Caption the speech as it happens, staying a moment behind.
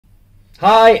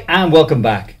Hi and welcome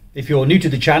back. If you're new to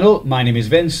the channel, my name is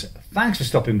Vince. Thanks for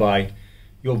stopping by.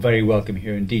 You're very welcome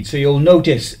here indeed. So you'll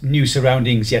notice new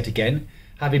surroundings yet again.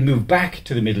 Having moved back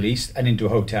to the Middle East and into a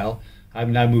hotel, I've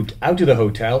now moved out of the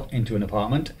hotel into an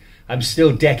apartment. I'm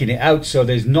still decking it out, so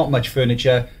there's not much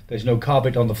furniture. There's no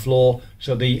carpet on the floor,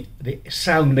 so the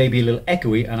sound may be a little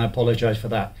echoey, and I apologize for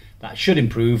that. That should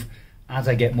improve as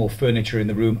I get more furniture in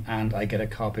the room and I get a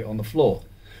carpet on the floor.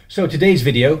 So today's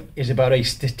video is about a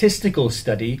statistical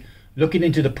study looking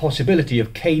into the possibility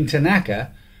of Kane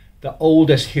Tanaka, the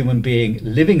oldest human being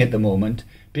living at the moment,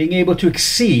 being able to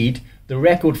exceed the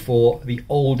record for the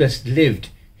oldest lived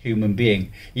human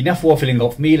being. Enough waffling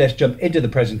off me, let's jump into the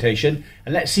presentation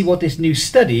and let's see what this new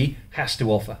study has to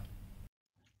offer.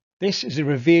 This is a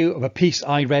review of a piece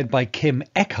I read by Kim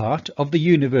Eckhart of the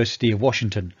University of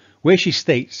Washington, where she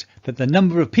states that the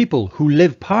number of people who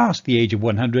live past the age of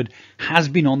 100 has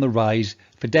been on the rise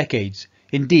for decades.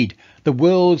 Indeed, the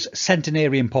world's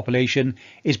centenarian population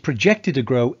is projected to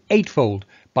grow eightfold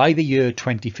by the year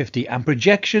 2050, and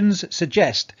projections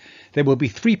suggest there will be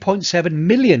 3.7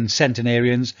 million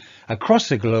centenarians across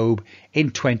the globe in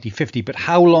 2050. But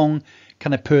how long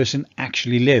can a person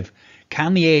actually live?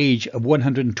 Can the age of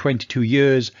 122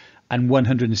 years and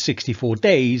 164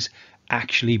 days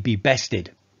actually be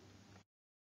bested?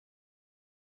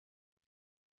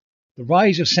 The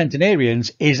rise of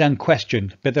centenarians is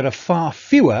unquestioned, but there are far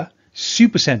fewer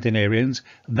supercentenarians,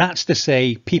 that's to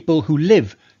say people who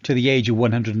live to the age of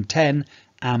 110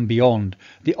 and beyond.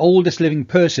 The oldest living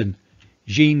person,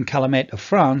 Jeanne Calment of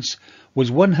France,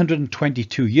 was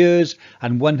 122 years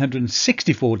and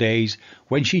 164 days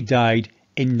when she died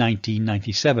in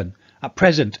 1997. At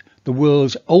present, the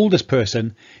world's oldest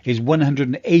person is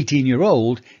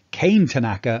 118-year-old Kane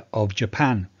Tanaka of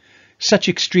Japan. Such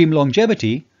extreme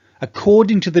longevity,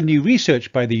 according to the new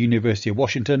research by the University of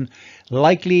Washington,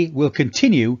 likely will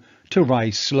continue to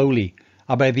rise slowly.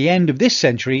 And by the end of this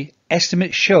century,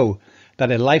 estimates show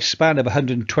that a lifespan of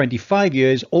 125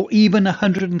 years or even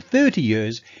 130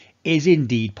 years is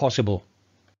indeed possible.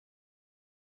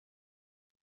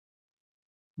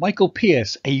 Michael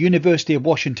Pearce, a University of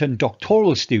Washington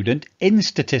doctoral student in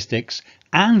statistics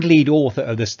and lead author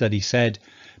of the study, said,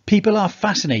 "People are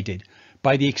fascinated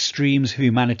by the extremes of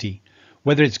humanity.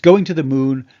 Whether it's going to the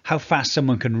moon, how fast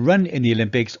someone can run in the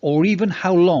Olympics, or even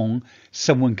how long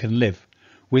someone can live.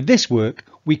 With this work,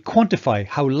 we quantify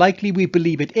how likely we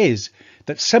believe it is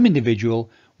that some individual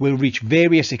will reach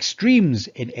various extremes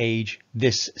in age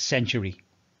this century."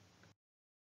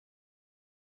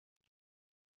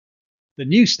 The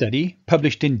new study,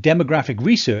 published in Demographic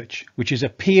Research, which is a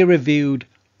peer-reviewed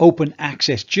open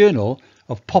access journal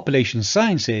of population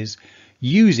sciences,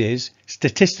 uses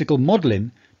statistical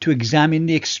modelling to examine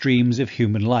the extremes of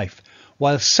human life.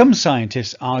 While some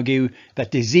scientists argue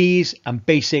that disease and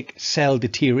basic cell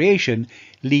deterioration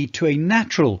lead to a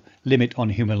natural limit on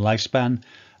human lifespan,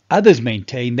 others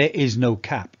maintain there is no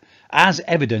cap, as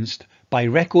evidenced by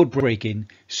record-breaking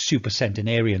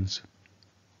supercentenarians.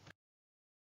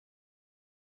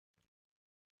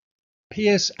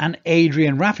 Pearce and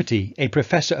Adrian Raftery, a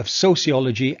professor of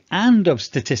sociology and of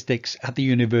statistics at the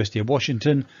University of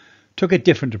Washington, took a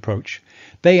different approach.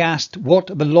 They asked what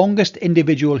the longest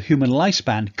individual human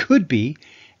lifespan could be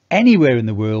anywhere in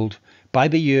the world by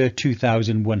the year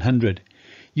 2100.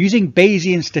 Using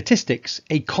Bayesian statistics,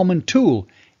 a common tool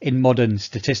in modern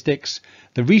statistics,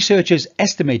 the researchers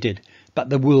estimated that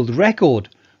the world record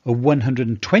of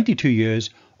 122 years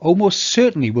almost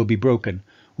certainly will be broken,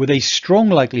 with a strong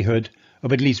likelihood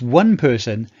of at least one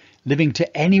person living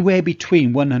to anywhere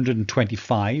between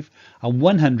 125 and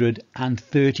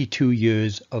 132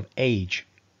 years of age.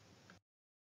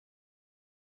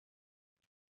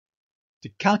 To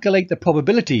calculate the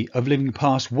probability of living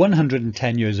past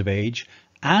 110 years of age,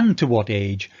 and to what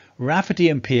age, Raftery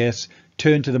and Pearce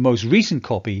turned to the most recent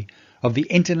copy of the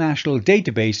International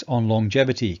Database on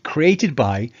Longevity, created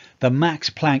by the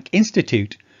Max Planck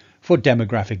Institute for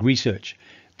Demographic Research.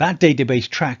 That database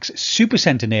tracks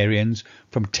supercentenarians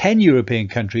from 10 European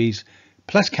countries,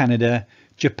 plus Canada,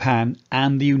 Japan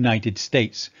and the United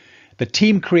States. The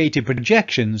team created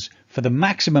projections for the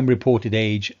maximum reported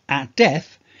age at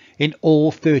death in all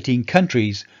 13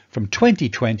 countries from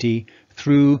 2020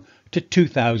 through to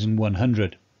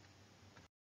 2100.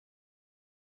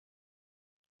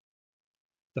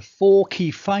 The four key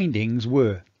findings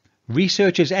were: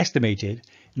 researchers estimated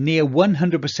near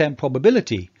 100%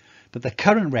 probability that the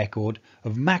current record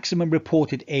of maximum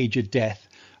reported age at death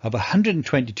of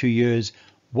 122 years,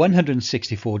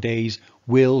 164 days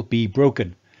will be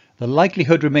broken. The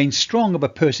likelihood remains strong of a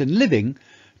person living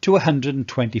to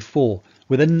 124,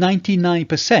 with a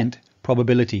 99%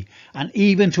 probability, and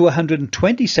even to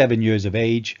 127 years of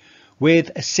age with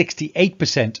a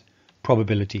 68%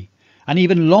 probability. An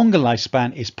even longer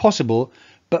lifespan is possible,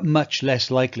 but much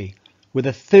less likely, with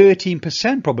a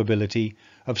 13% probability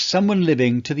of someone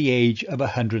living to the age of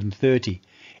 130.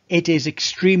 It is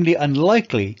extremely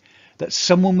unlikely that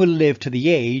someone will live to the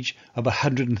age of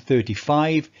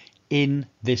 135 in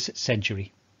this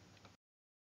century.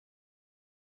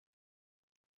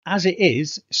 As it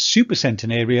is,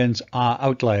 supercentenarians are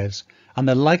outliers, and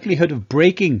the likelihood of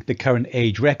breaking the current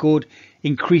age record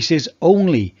increases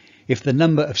only if the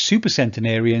number of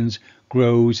supercentenarians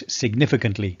grows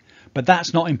significantly. But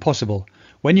that's not impossible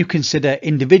when you consider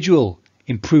individual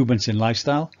improvements in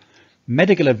lifestyle,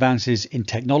 medical advances in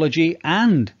technology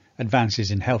and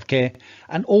advances in healthcare,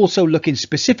 and also looking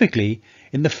specifically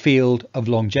in the field of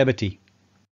longevity.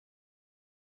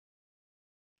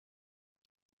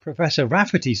 Professor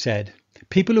Raftery said,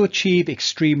 people who achieve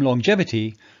extreme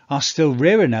longevity are still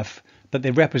rare enough that they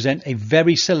represent a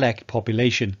very select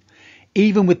population.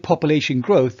 Even with population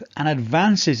growth and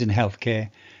advances in healthcare,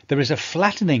 there is a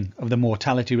flattening of the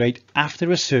mortality rate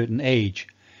after a certain age.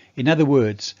 In other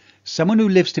words, someone who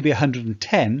lives to be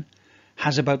 110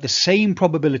 has about the same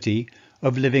probability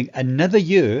of living another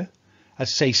year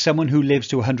as, say, someone who lives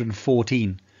to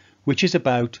 114, which is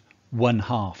about one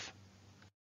half.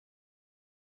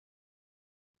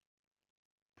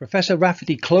 Professor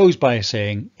Raftery closed by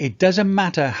saying, it doesn't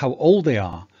matter how old they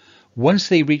are. Once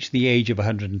they reach the age of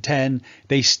 110,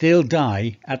 they still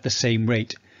die at the same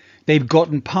rate. They've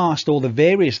gotten past all the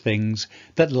various things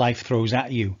that life throws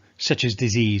at you, such as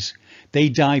disease. They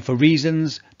die for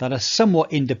reasons that are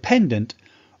somewhat independent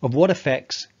of what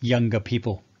affects younger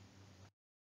people.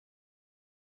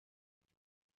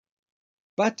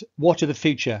 But what of the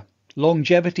future?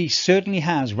 Longevity certainly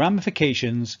has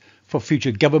ramifications for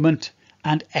future government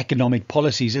and economic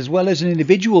policies, as well as an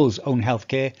individual's own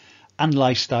healthcare and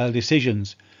lifestyle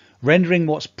decisions, rendering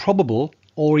what's probable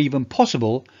or even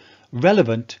possible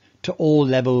relevant to all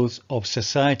levels of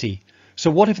society. So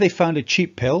what if they found a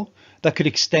cheap pill that could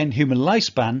extend human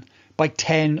lifespan by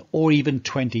 10 or even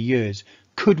 20 years?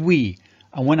 Could we,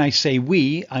 and when I say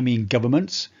we, I mean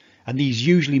governments, and these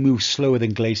usually move slower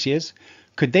than glaciers,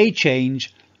 could they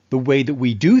change the way that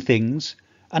we do things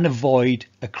and avoid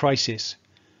a crisis?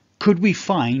 Could we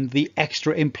find the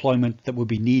extra employment that would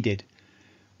be needed?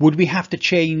 Would we have to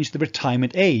change the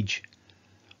retirement age?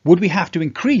 Would we have to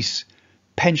increase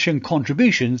pension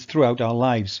contributions throughout our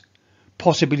lives?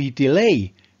 Possibly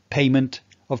delay payment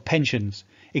of pensions,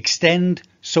 extend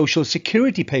social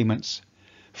security payments,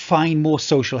 find more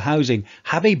social housing,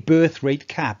 have a birth rate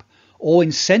cap, or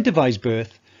incentivize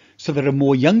birth so there are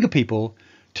more younger people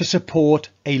to support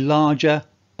a larger,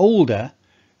 older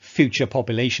future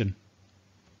population.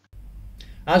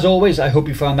 As always, I hope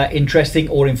you found that interesting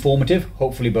or informative,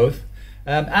 hopefully both.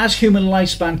 As human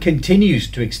lifespan continues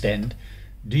to extend,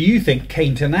 do you think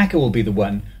Kane Tanaka will be the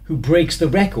one who breaks the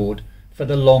record for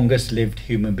the longest lived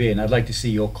human being? I'd like to see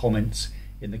your comments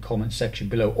in the comment section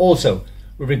below. Also,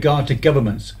 with regard to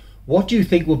governments, what do you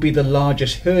think will be the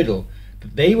largest hurdle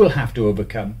that they will have to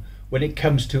overcome when it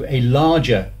comes to a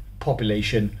larger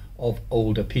population of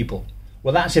older people?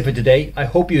 Well, that's it for today. I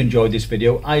hope you enjoyed this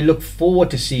video. I look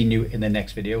forward to seeing you in the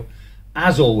next video.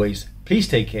 As always, please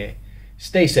take care,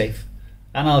 stay safe,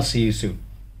 and I'll see you soon.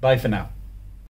 Bye for now.